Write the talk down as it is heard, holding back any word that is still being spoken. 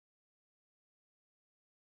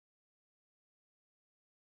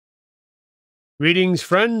Greetings,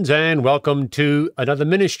 friends, and welcome to another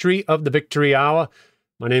ministry of the Victory Hour.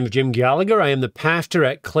 My name is Jim Gallagher. I am the pastor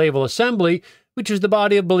at Clayville Assembly, which is the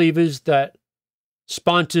body of believers that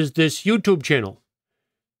sponsors this YouTube channel.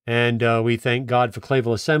 And we thank God for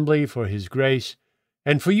Clayville Assembly, for His grace,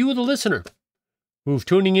 and for you, the listener, who's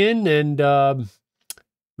tuning in. And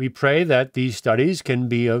we pray that these studies can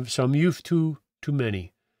be of some use to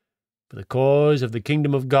many, for the cause of the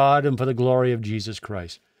kingdom of God and for the glory of Jesus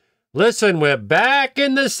Christ. Listen, we're back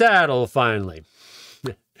in the saddle, finally.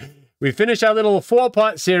 We finished our little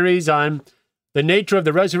four-part series on the nature of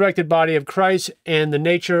the resurrected body of Christ and the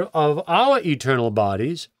nature of our eternal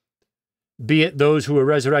bodies, be it those who were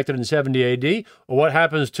resurrected in 70 AD, or what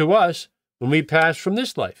happens to us when we pass from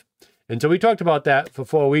this life. And so we talked about that for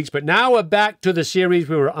 4 weeks, but now we're back to the series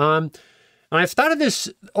we were on. And I started this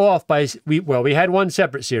off by, we had one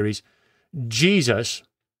separate series. Jesus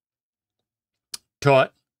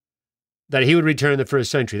taught that he would return in the first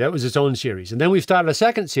century. That was its own series. And then we started a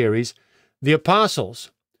second series. The apostles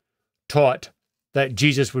taught that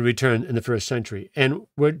Jesus would return in the first century. And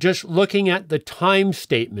we're just looking at the time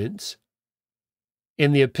statements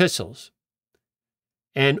in the epistles.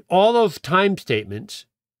 And all those time statements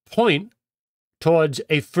point towards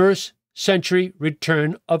a first century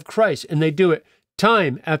return of Christ. And they do it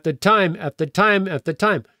time after time after time after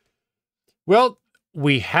time. Well,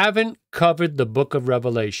 we haven't covered the book of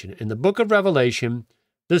Revelation. In the book of Revelation,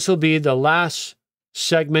 this will be the last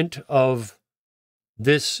segment of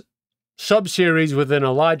this sub-series within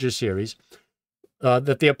a larger series,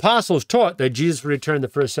 that the apostles taught that Jesus would return in the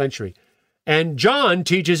first century. And John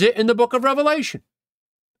teaches it in the book of Revelation.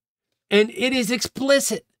 And it is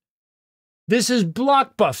explicit. This is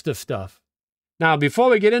blockbuster stuff. Now, before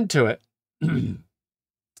we get into it,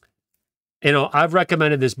 I've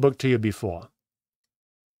recommended this book to you before.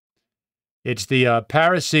 It's the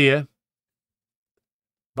Parousia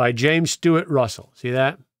by James Stuart Russell. See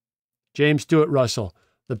that? James Stuart Russell,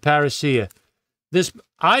 the Parousia.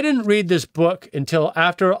 I didn't read this book until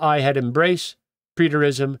after I had embraced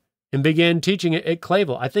preterism and began teaching it at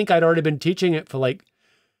Clayville. I think I'd already been teaching it for like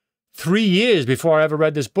 3 years before I ever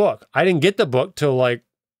read this book. I didn't get the book till like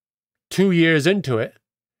 2 years into it.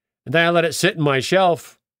 And then I let it sit in my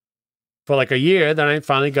shelf for like a year. Then I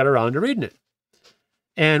finally got around to reading it.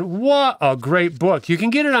 And what a great book. You can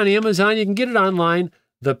get it on Amazon. You can get it online.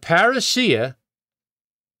 The Parousia,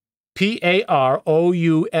 P-A-R-O-U-S-I-A.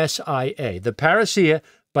 The Parousia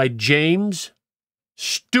by James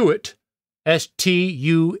Stuart,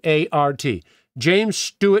 S-T-U-A-R-T. James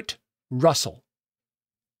Stuart Russell.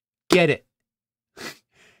 Get it.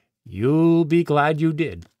 You'll be glad you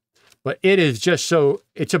did. But it is just so,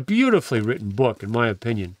 it's a beautifully written book, in my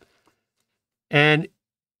opinion. And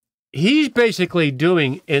he's basically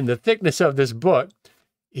doing, in the thickness of this book,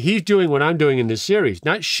 he's doing what I'm doing in this series,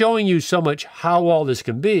 not showing you so much how all this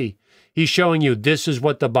can be. He's showing you this is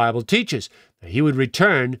what the Bible teaches, that he would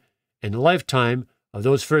return in the lifetime of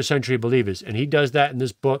those first century believers. And he does that in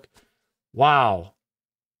this book. Wow.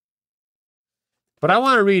 But I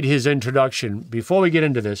want to read his introduction. Before we get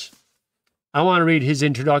into this, I want to read his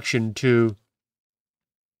introduction to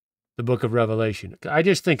the book of Revelation. I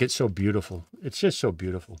just think it's so beautiful. It's just so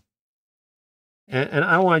beautiful. And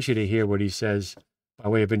I want you to hear what he says by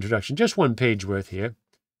way of introduction. Just one page worth here.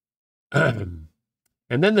 And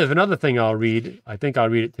then there's another thing I'll read. I think I'll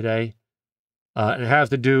read it today. And it has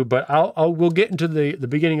to do, but we'll get into the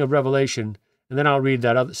beginning of Revelation, and then I'll read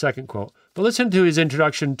that second quote. But listen to his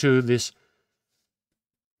introduction to this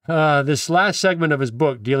last segment of his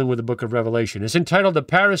book dealing with the book of Revelation. It's entitled The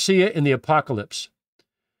Parousia in the Apocalypse,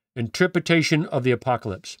 Interpretation of the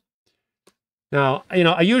Apocalypse. Now, I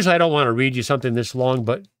don't want to read you something this long,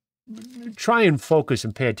 but try and focus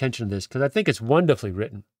and pay attention to this, because I think it's wonderfully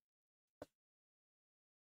written.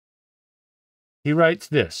 He writes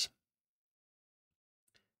this: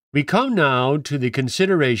 We come now to the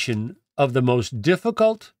consideration of the most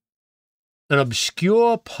difficult and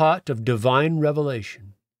obscure part of divine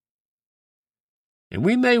revelation. And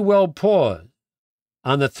we may well pause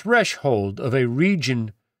on the threshold of a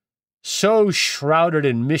region so shrouded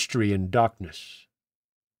in mystery and darkness.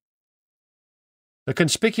 The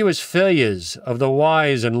conspicuous failures of the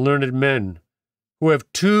wise and learned men who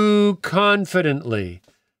have too confidently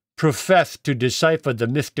professed to decipher the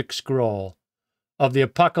mystic scroll of the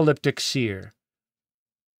apocalyptic seer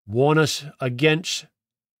warn us against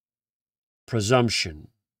presumption.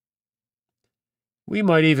 We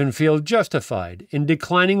might even feel justified in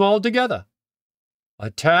declining altogether, a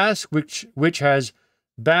task which has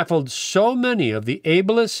baffled so many of the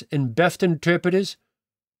ablest and best interpreters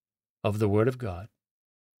of the Word of God.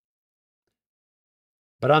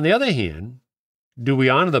 But on the other hand, Do we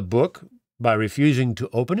honor the book by refusing to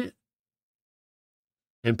open it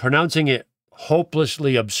and pronouncing it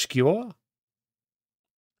hopelessly obscure?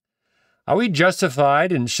 Are we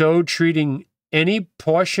justified in so treating any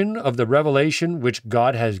portion of the revelation which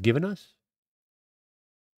God has given us?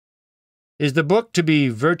 Is the book to be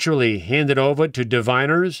virtually handed over to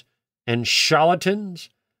diviners and charlatans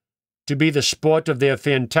to be the sport of their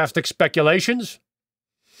fantastic speculations?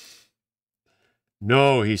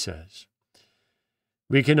 No, he says.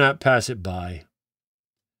 We cannot pass it by.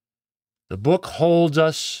 The book holds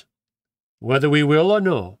us, whether we will or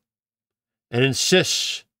no, and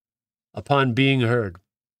insists upon being heard.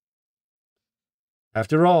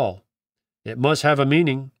 After all, it must have a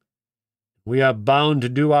meaning. We are bound to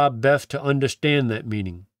do our best to understand that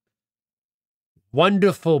meaning.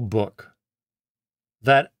 Wonderful book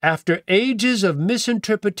that, after ages of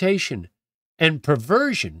misinterpretation and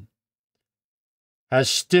perversion, has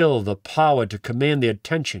still the power to command the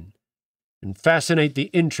attention and fascinate the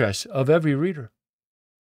interest of every reader.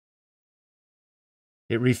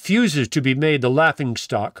 It refuses to be made the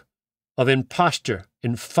laughingstock of imposture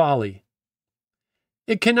and folly.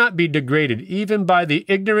 It cannot be degraded even by the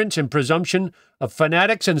ignorance and presumption of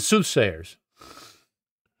fanatics and soothsayers.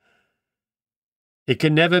 It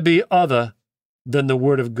can never be other than the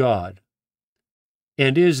Word of God,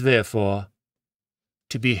 and is, therefore,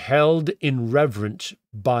 to be held in reverence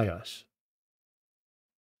by us.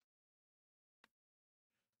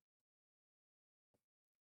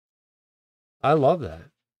 I love that.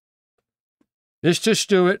 Mr.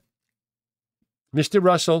 Stewart, Mr.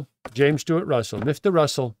 Russell, James Stewart Russell, Mr.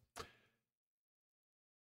 Russell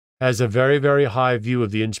has a very, very high view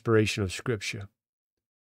of the inspiration of Scripture.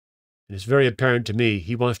 And it's very apparent to me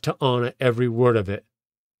he wants to honor every word of it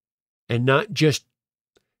and not just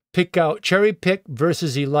cherry pick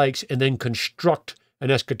verses he likes and then construct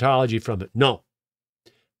an eschatology from it. No.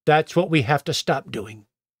 That's what we have to stop doing.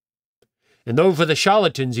 And those are the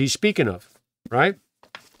charlatans he's speaking of, right?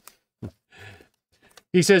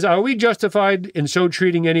 He says, are we justified in so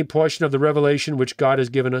treating any portion of the revelation which God has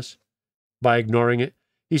given us by ignoring it?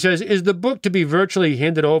 He says, is the book to be virtually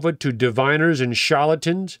handed over to diviners and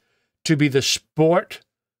charlatans to be the sport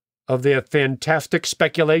of their fantastic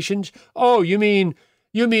speculations? Oh, you mean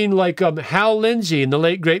like Hal Lindsey in the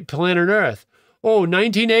late great Planet Earth? Oh,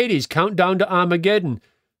 1980s, countdown to Armageddon.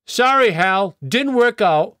 Sorry, Hal, didn't work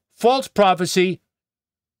out. False prophecy,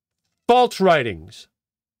 false writings.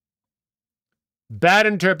 Bad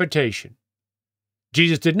interpretation.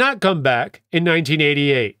 Jesus did not come back in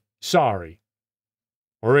 1988. Sorry.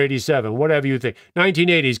 Or 87, whatever you think.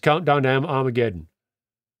 1980s, countdown to Armageddon.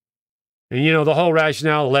 And you know, the whole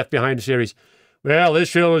rationale left behind the series. Well,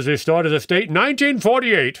 Israel was restored as a state in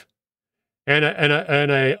 1948. And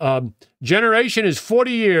a generation is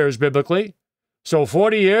 40 years, biblically. So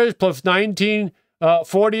 40 years plus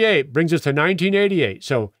 1948 brings us to 1988.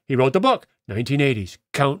 So he wrote the book, 1980s,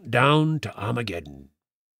 Countdown to Armageddon.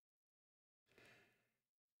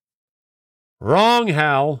 Wrong,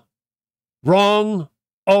 Hal. Wrong,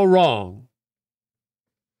 oh wrong.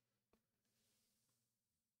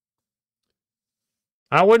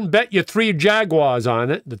 I wouldn't bet you 3 Jaguars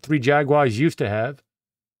on it, the 3 Jaguars you used to have,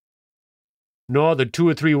 nor the 2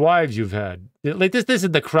 or 3 wives you've had. Like this is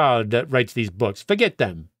the crowd that writes these books. Forget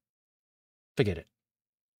them. Forget it.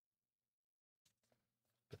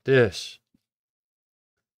 But this.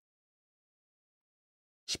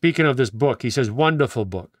 Speaking of this book, he says, wonderful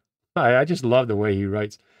book. I just love the way he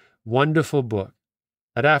writes. Wonderful book.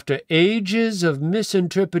 That after ages of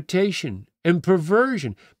misinterpretation and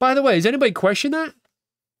perversion. By the way, has anybody questioned that?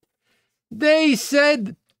 They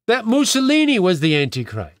said that Mussolini was the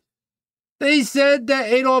Antichrist. They said that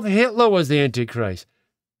Adolf Hitler was the Antichrist.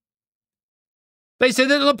 They said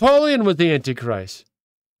that Napoleon was the Antichrist.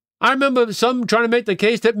 I remember some trying to make the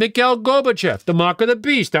case that Mikhail Gorbachev, the mark of the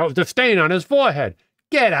beast, that was the stain on his forehead.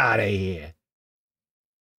 Get out of here.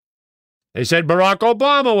 They said Barack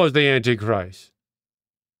Obama was the Antichrist.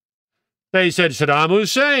 They said Saddam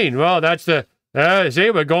Hussein. Well, that's the... see,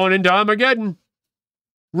 we're going into Armageddon.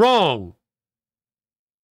 Wrong.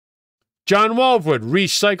 John Walvoord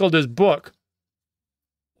recycled his book.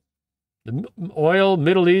 The Oil,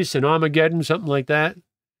 Middle East, and Armageddon, something like that.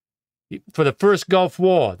 For the first Gulf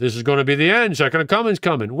War. This is going to be the end. Second Coming's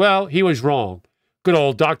coming. Well, he was wrong. Good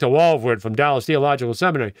old Dr. Walvoord from Dallas Theological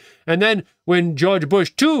Seminary. And then when George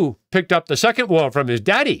Bush II picked up the second war from his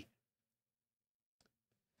daddy,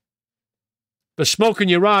 the smoke in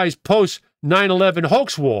your eyes post 9/11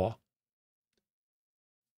 hoax war,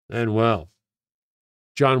 then, well,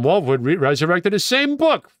 John Walvoord resurrected his same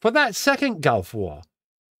book for that second Gulf War.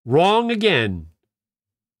 Wrong again.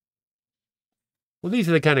 Well, these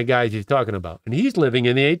are the kind of guys he's talking about. And he's living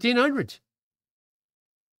in the 1800s.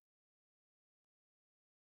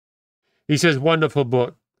 He says, wonderful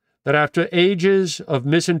book, that after ages of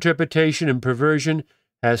misinterpretation and perversion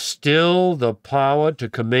has still the power to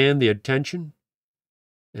command the attention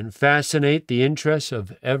and fascinate the interest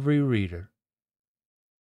of every reader.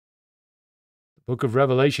 The book of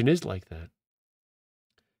Revelation is like that.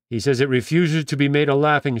 He says it refuses to be made a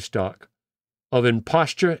laughingstock of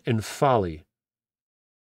imposture and folly.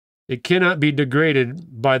 It cannot be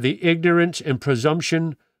degraded by the ignorance and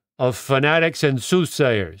presumption of fanatics and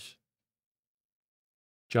soothsayers.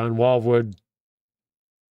 John Walwood,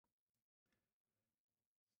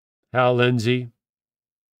 Hal Lindsey,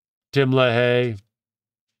 Tim LaHaye,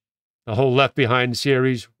 the whole Left Behind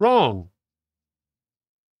series, wrong.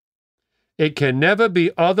 It can never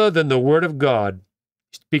be other than the Word of God.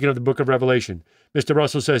 Speaking of the book of Revelation, Mr.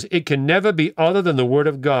 Russell says, it can never be other than the Word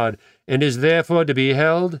of God and is therefore to be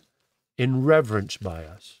held in reverence by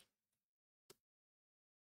us.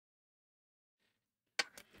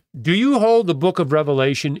 Do you hold the book of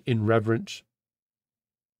Revelation in reverence?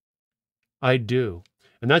 I do.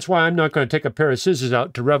 And that's why I'm not going to take a pair of scissors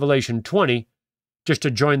out to Revelation 20 just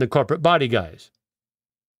to join the corporate body guys.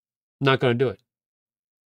 I'm not going to do it.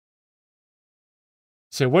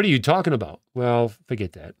 So what are you talking about? Well,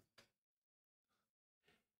 forget that.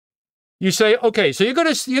 You say, okay, so you're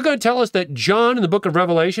going to tell us that John in the book of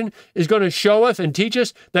Revelation is going to show us and teach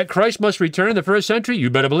us that Christ must return in the first century? You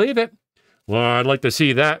better believe it. Well, I'd like to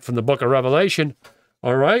see that from the book of Revelation.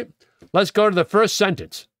 All right, let's go to the first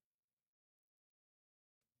sentence.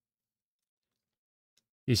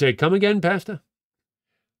 You say, come again, Pastor?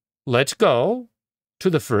 Let's go to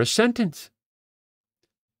the first sentence.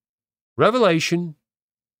 Revelation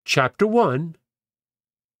chapter 1,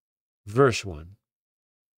 verse 1.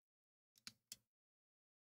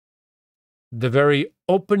 The very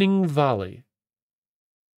opening volley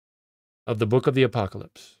of the book of the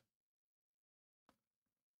Apocalypse.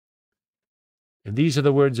 And these are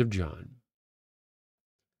the words of John.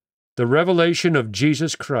 The revelation of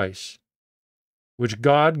Jesus Christ, which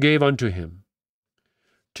God gave unto him,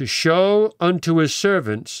 to show unto his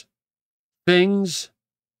servants things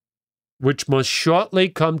which must shortly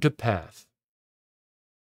come to pass.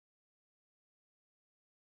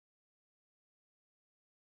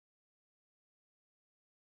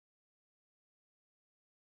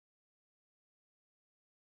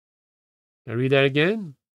 Can I read that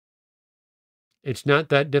again? It's not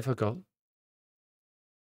that difficult.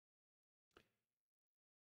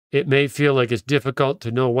 It may feel like it's difficult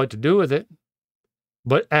to know what to do with it,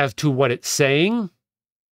 but as to what it's saying,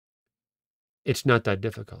 it's not that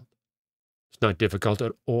difficult. It's not difficult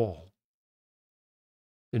at all.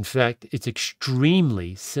 In fact, it's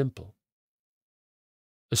extremely simple.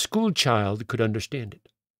 A school child could understand it.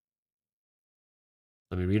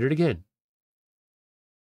 Let me read it again.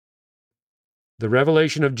 The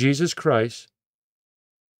revelation of Jesus Christ,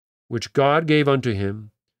 which God gave unto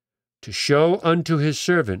him, to show unto his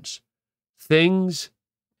servants things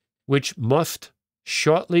which must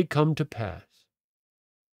shortly come to pass.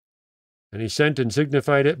 And he sent and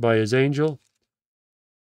signified it by his angel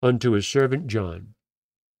unto his servant John.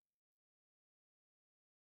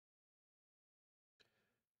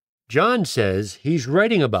 John says he's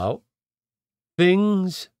writing about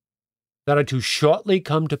things that are to shortly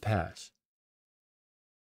come to pass.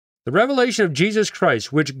 The revelation of Jesus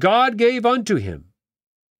Christ, which God gave unto him,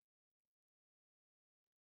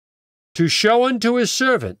 to show unto his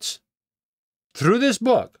servants, through this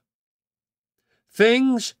book,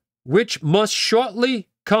 things which must shortly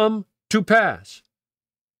come to pass.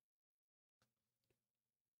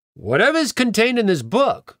 Whatever is contained in this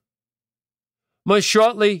book must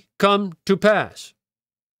shortly come to pass.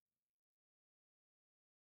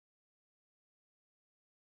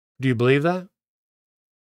 Do you believe that?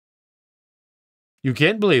 You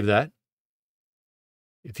can't believe that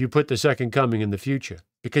if you put the second coming in the future.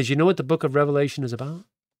 Because you know what the book of Revelation is about?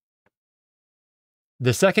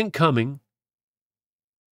 The second coming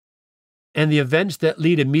and the events that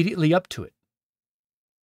lead immediately up to it.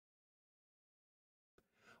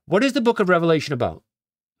 What is the book of Revelation about?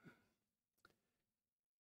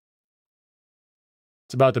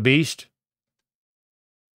 It's about the beast,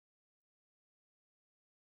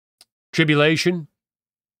 tribulation,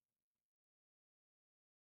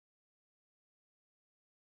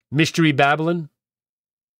 Mystery Babylon,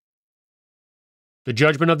 the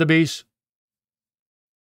judgment of the beast,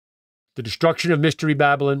 the destruction of Mystery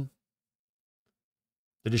Babylon,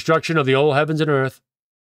 the destruction of the old heavens and earth,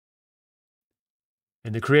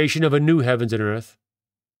 and the creation of a new heavens and earth,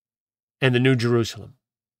 and the new Jerusalem.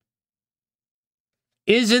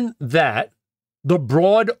 Isn't that the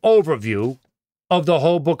broad overview of the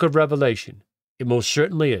whole book of Revelation? It most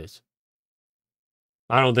certainly is.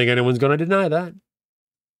 I don't think anyone's going to deny that.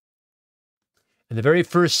 And the very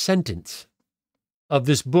first sentence of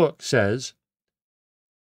this book says,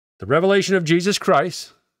 the revelation of Jesus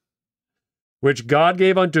Christ, which God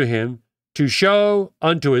gave unto him to show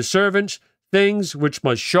unto his servants things which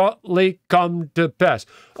must shortly come to pass.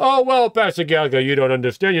 Oh, well, Pastor Gallagher, you don't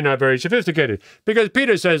understand. You're not very sophisticated. Because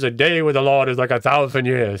Peter says a day with the Lord is like 1,000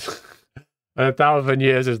 years. And 1,000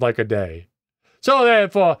 years is like a day. So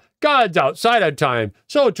therefore, God's outside of time.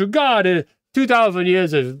 So to God, 2,000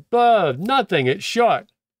 years is nothing. It's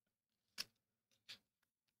short.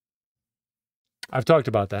 I've talked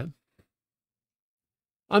about that.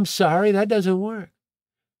 I'm sorry, that doesn't work.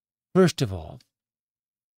 First of all,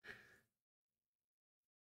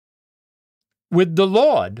 with the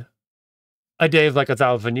Lord, a day is like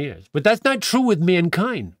 1,000 years. But that's not true with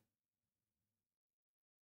mankind.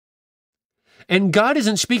 And God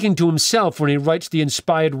isn't speaking to himself when he writes the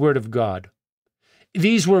inspired word of God.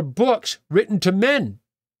 These were books written to men,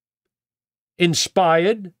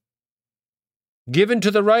 inspired, given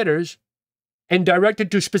to the writers, and directed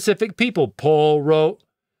to specific people. Paul wrote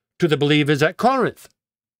to the believers at Corinth.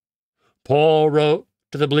 Paul wrote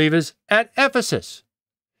to the believers at Ephesus.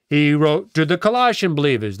 He wrote to the Colossian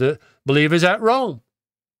believers, the believers at Rome.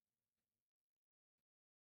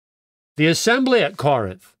 The assembly at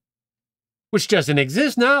Corinth, which doesn't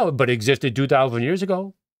exist now, but existed 2,000 years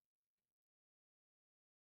ago.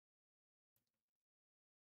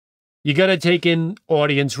 You got to take in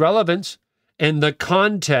audience relevance and the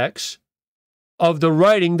context of the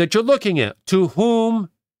writing that you're looking at. To whom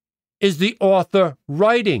is the author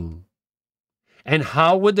writing? And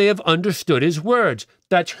how would they have understood his words?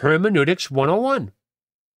 That's Hermeneutics 101.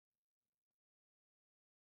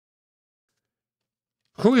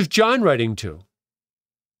 Who is John writing to?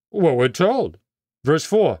 Well, we're told. Verse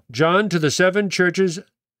 4, John to the 7 churches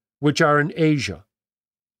which are in Asia.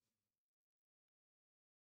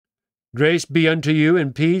 Grace be unto you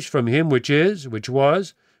and peace from him which is, which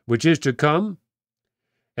was, which is to come,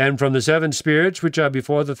 and from the 7 spirits which are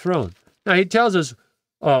before the throne. Now, he tells us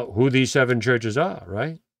who these 7 churches are,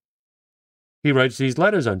 right? He writes these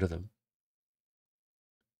letters unto them.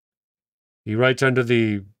 He writes unto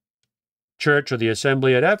the church or the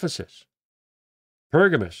assembly at Ephesus,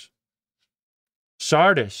 Pergamos,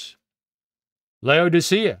 Sardis,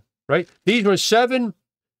 Laodicea, right? These were 7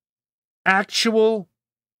 actual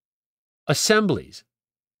assemblies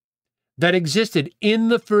that existed in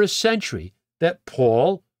the first century that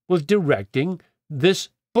Paul was directing this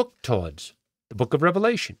book towards, the book of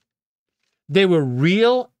Revelation. They were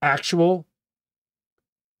real, actual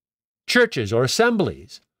churches or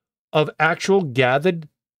assemblies of actual gathered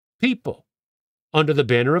people under the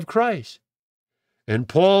banner of Christ. And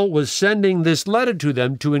Paul was sending this letter to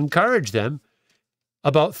them to encourage them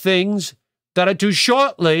about things that are to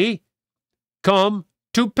shortly come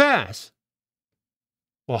to pass.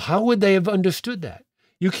 Well, how would they have understood that?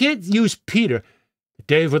 You can't use Peter, the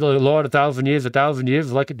days with the Lord 1,000 years, 1,000 years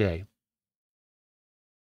is like a day.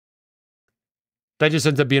 That just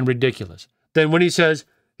ends up being ridiculous. Then when he says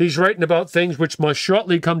he's writing about things which must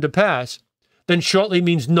shortly come to pass, then shortly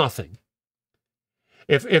means nothing.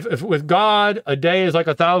 If with God a day is like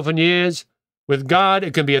 1,000 years, with God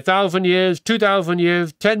it can be 1,000 years, 2,000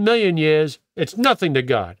 years, 10 million years. It's nothing to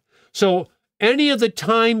God. So any of the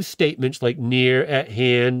time statements like near, at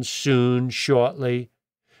hand, soon, shortly,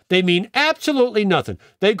 they mean absolutely nothing.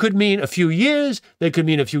 They could mean a few years, they could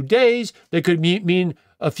mean a few days, they could mean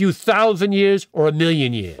a few thousand years or a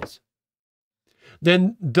million years.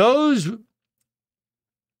 Then those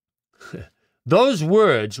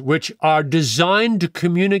words which are designed to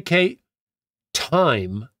communicate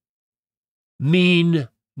time mean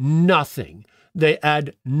nothing. They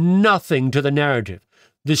add nothing to the narrative.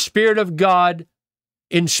 The Spirit of God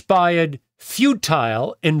inspired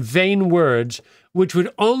futile and vain words which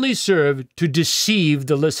would only serve to deceive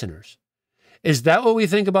the listeners. Is that what we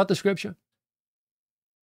think about the Scripture?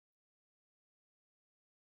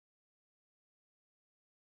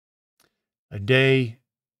 A day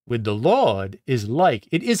with the Lord is like,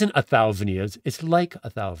 it isn't 1,000 years, it's like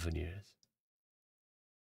 1,000 years.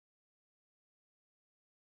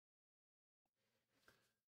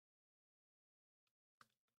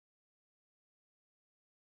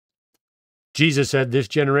 Jesus said, this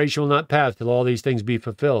generation will not pass till all these things be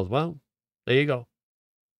fulfilled. Well, there you go.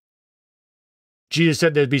 Jesus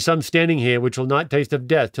said there'd be some standing here which will not taste of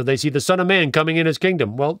death till they see the Son of Man coming in his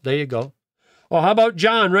kingdom. Well, there you go. Or how about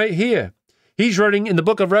John right here? He's writing in the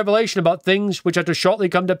book of Revelation about things which are to shortly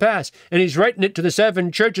come to pass. And he's writing it to the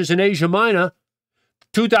 7 churches in Asia Minor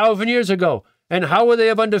 2,000 years ago. And how would they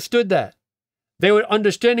have understood that? Their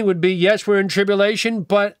understanding would be, yes, we're in tribulation,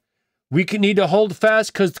 but we need to hold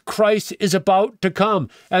fast because Christ is about to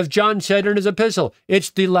come. As John said in his epistle,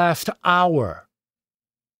 it's the last hour.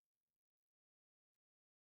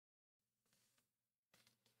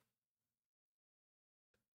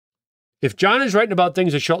 If John is writing about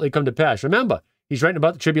things that shortly come to pass, remember, he's writing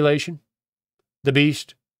about the tribulation, the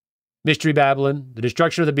beast, Mystery Babylon, the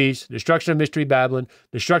destruction of the beast, the destruction of Mystery Babylon,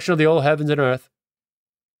 destruction of the old heavens and earth,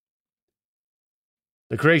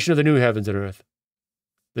 the creation of the new heavens and earth,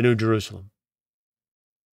 the new Jerusalem.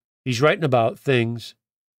 He's writing about things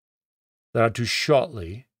that are to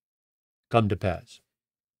shortly come to pass.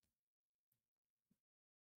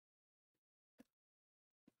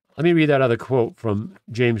 Let me read that other quote from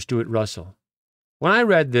James Stewart Russell. When I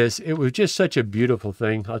read this, it was just such a beautiful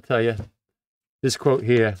thing, I'll tell you. This quote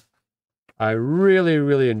here, I really,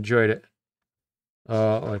 really enjoyed it.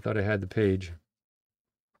 Oh, I thought I had the page.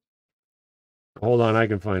 Hold on, I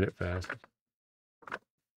can find it fast.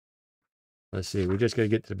 Let's see, we're just going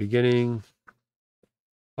to get to the beginning.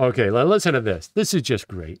 Okay, listen to this. This is just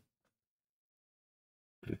great.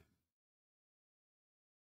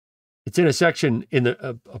 It's in a section in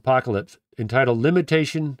the Apocalypse entitled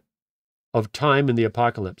Limitation of Time in the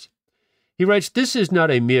Apocalypse. He writes, this is not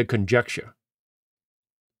a mere conjecture.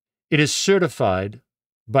 It is certified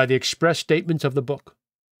by the express statements of the book.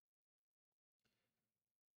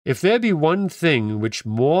 If there be one thing which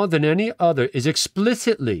more than any other is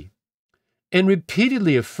explicitly and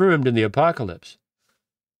repeatedly affirmed in the Apocalypse,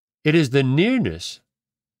 it is the nearness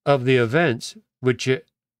of the events which it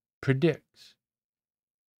predicts.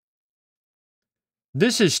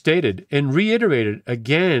 This is stated and reiterated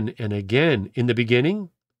again and again in the beginning,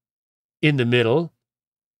 in the middle,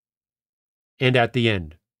 and at the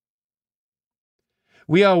end.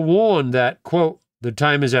 We are warned that, quote, the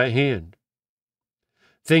time is at hand.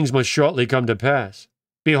 Things must shortly come to pass.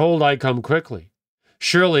 Behold, I come quickly.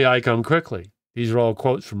 Surely I come quickly. These are all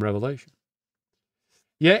quotes from Revelation.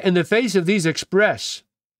 Yet in the face of these express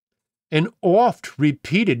and oft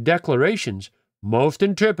repeated declarations, most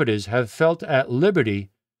interpreters have felt at liberty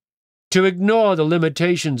to ignore the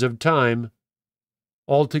limitations of time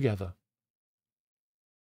altogether,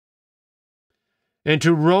 and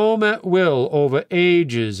to roam at will over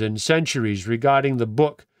ages and centuries regarding the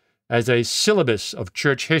book as a syllabus of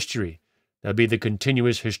church history. That'd be the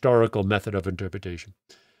continuous historical method of interpretation.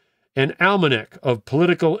 An almanac of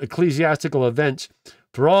political ecclesiastical events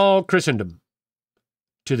for all Christendom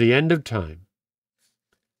to the end of time.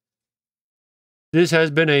 This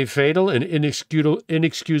has been a fatal and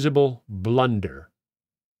inexcusable blunder.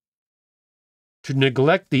 To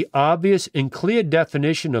neglect the obvious and clear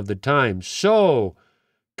definition of the time so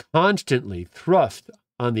constantly thrust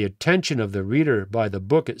on the attention of the reader by the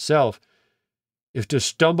book itself is to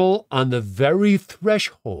stumble on the very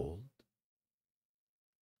threshold.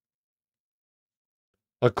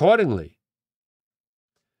 Accordingly,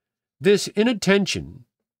 this inattention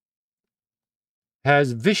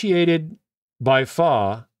has vitiated by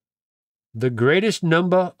far the greatest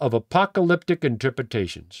number of apocalyptic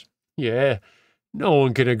interpretations. Yeah, no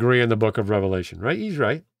one can agree on the book of Revelation, right? He's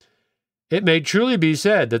right. It may truly be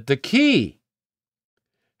said that the key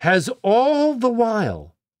has all the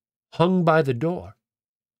while hung by the door,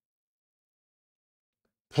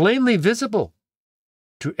 plainly visible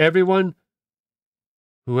to everyone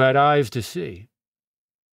who had eyes to see.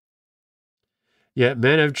 Yet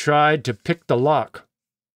men have tried to pick the lock,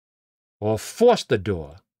 or force the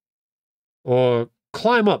door, or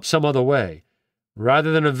climb up some other way,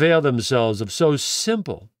 rather than avail themselves of so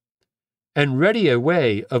simple and ready a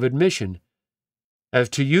way of admission as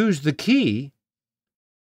to use the key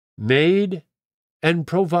made and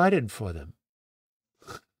provided for them.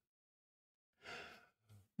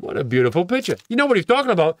 What a beautiful picture. You know what he's talking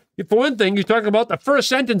about? For one thing, he's talking about the first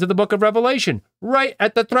sentence of the book of Revelation, right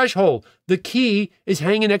at the threshold. The key is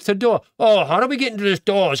hanging next to the door. Oh, how do we get into this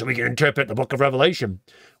door so we can interpret the book of Revelation?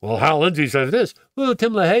 Well, Hal Lindsey says this. Well,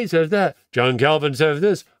 Tim LaHaye says that. John Calvin says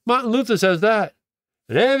this. Martin Luther says that.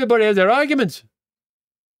 And everybody has their arguments.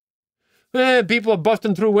 And people are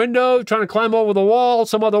busting through windows, trying to climb over the wall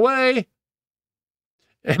some other way.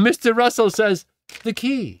 And Mr. Russell says, the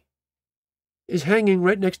key is hanging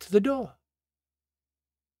right next to the door.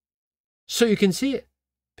 So you can see it.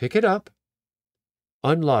 Pick it up,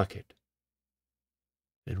 unlock it,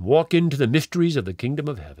 and walk into the mysteries of the kingdom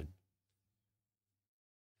of heaven.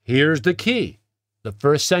 Here's the key, the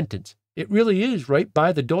first sentence. It really is right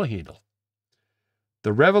by the door handle.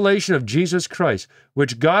 the revelation of Jesus Christ,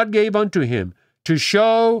 which God gave unto him to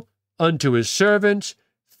show unto his servants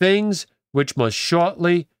things which must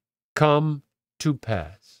shortly come to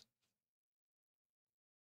pass.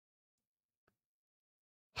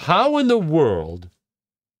 How in the world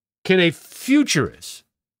can a futurist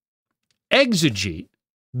exegete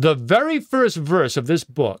the very first verse of this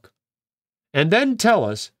book and then tell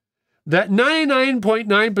us that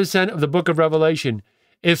 99.9% of the book of Revelation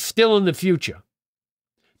is still in the future?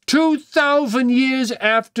 2,000 years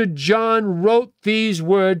after John wrote these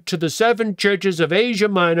words to the 7 churches of Asia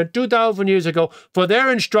Minor 2,000 years ago for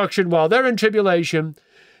their instruction while they're in tribulation,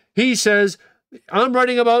 he says, I'm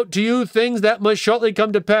writing about to you things that must shortly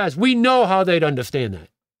come to pass. We know how they'd understand that.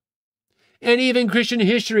 And even Christian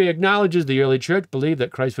history acknowledges the early church believed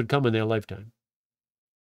that Christ would come in their lifetime.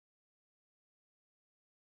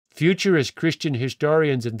 Futurist Christian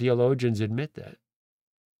historians and theologians admit that.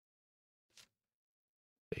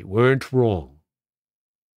 They weren't wrong.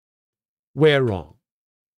 We're wrong.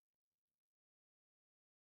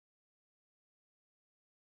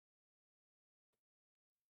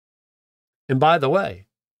 And by the way,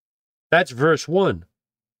 that's verse 1.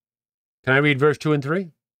 Can I read verse 2 and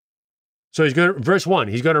 3? So verse 1,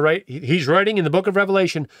 he's writing in the book of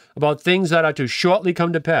Revelation about things that are to shortly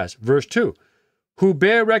come to pass. Verse 2, who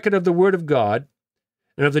bear record of the word of God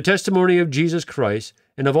and of the testimony of Jesus Christ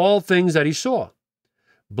and of all things that he saw.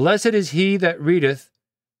 Blessed is he that readeth,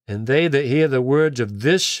 and they that hear the words of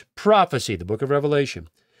this prophecy, the book of Revelation,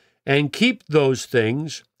 and keep those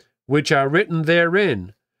things which are written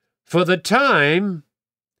therein, for the time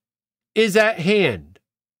is at hand.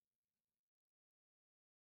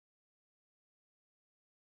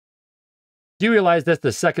 Do you realize that's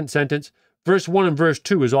the second sentence? Verse 1 and verse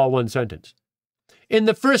 2 is all one sentence. In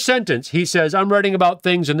the first sentence, he says, I'm writing about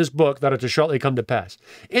things in this book that are to shortly come to pass.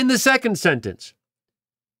 In the second sentence,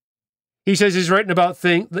 he says he's writing about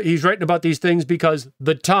these things because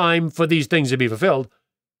the time for these things to be fulfilled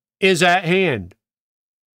is at hand.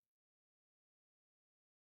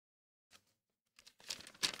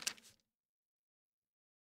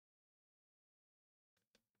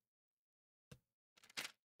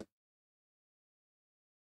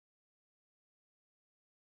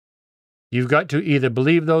 You've got to either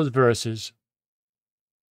believe those verses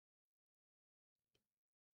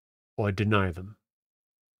or deny them.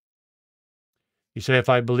 You say, if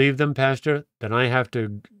I believe them, Pastor, then I have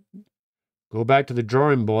to go back to the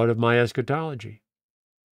drawing board of my eschatology.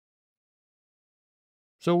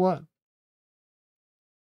 So what?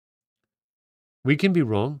 We can be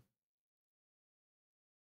wrong.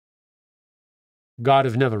 God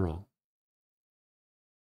is never wrong.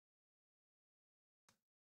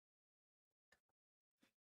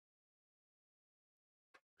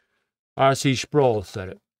 R.C. Sproul said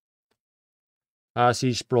it.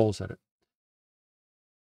 R.C. Sproul said it.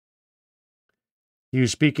 He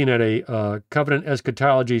was speaking at a Covenant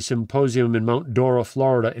Eschatology Symposium in Mount Dora,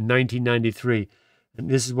 Florida in 1993. And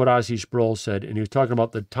this is what R.C. Sproul said. And he was talking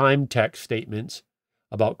about the time text statements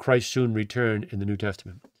about Christ's soon return in the New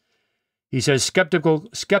Testament. He says,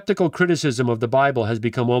 skeptical criticism of the Bible has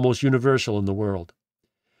become almost universal in the world.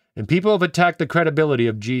 And people have attacked the credibility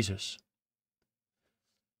of Jesus.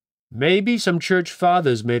 Maybe some church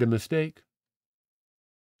fathers made a mistake.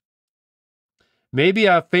 Maybe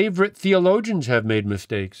our favorite theologians have made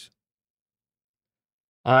mistakes.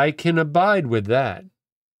 I can abide with that.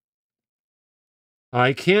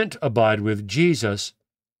 I can't abide with Jesus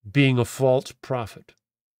being a false prophet.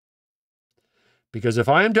 Because if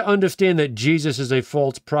I am to understand that Jesus is a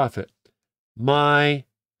false prophet, my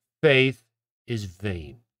faith is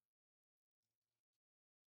vain.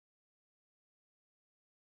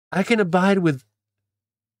 I can abide with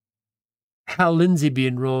Hal Lindsey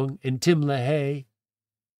being wrong, and Tim LaHaye,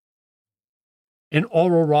 and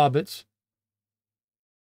Oral Roberts,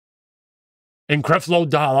 and Creflo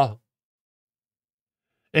Dollar,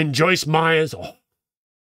 and Joyce Myers,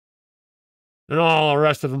 and all the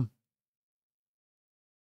rest of them.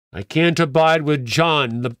 I can't abide with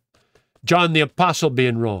John the Apostle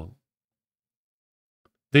being wrong,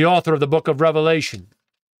 the author of the book of Revelation.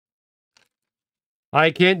 I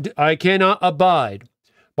cannot abide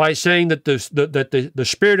by saying that the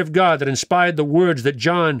Spirit of God that inspired the words that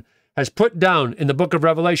John has put down in the book of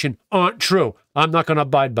Revelation aren't true. I'm not going to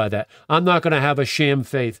abide by that. I'm not going to have a sham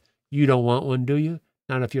faith. You don't want one, do you?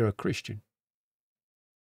 Not if you're a Christian.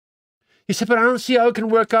 He said, but I don't see how it can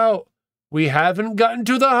work out. We haven't gotten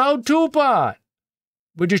to the how-to part.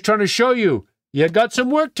 We're just trying to show you got some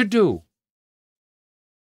work to do.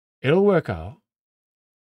 It'll work out.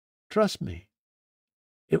 Trust me.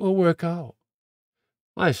 It will work out.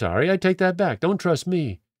 I'm sorry, I take that back. Don't trust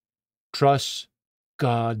me. Trust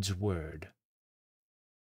God's word.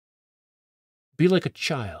 Be like a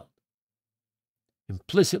child.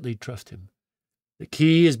 Implicitly trust him. The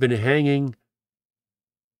key has been hanging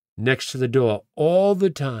next to the door all the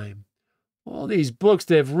time. All these books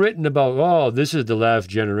they've written about, oh, this is the last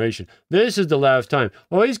generation. This is the last time.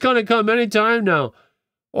 Oh, he's going to come any time now.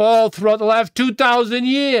 All throughout the last 2,000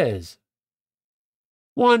 years.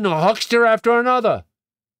 One huckster after another.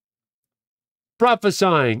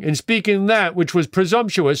 Prophesying and speaking that which was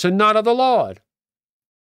presumptuous and not of the Lord.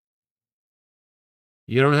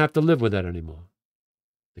 You don't have to live with that anymore.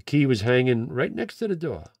 The key was hanging right next to the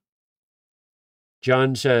door.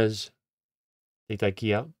 John says, take that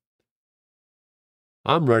key out.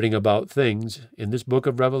 I'm writing about things in this book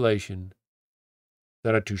of Revelation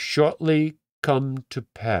that are to shortly come to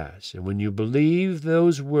pass. And when you believe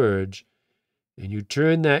those words and you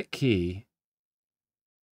turn that key,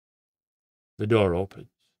 the door opens.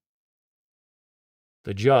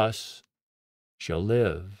 The just shall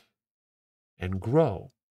live and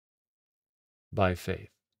grow by faith.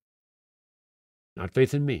 Not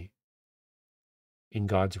faith in me, in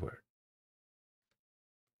God's word.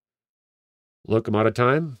 Look, I'm out of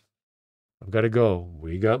time. I've got to go.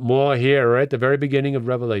 We got more here right at the very beginning of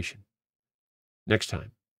Revelation. Next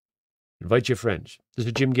time, invite your friends. This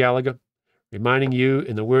is Jim Gallagher, reminding you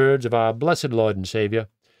in the words of our blessed Lord and Savior,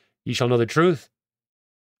 ye shall know the truth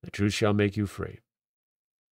shall make you free.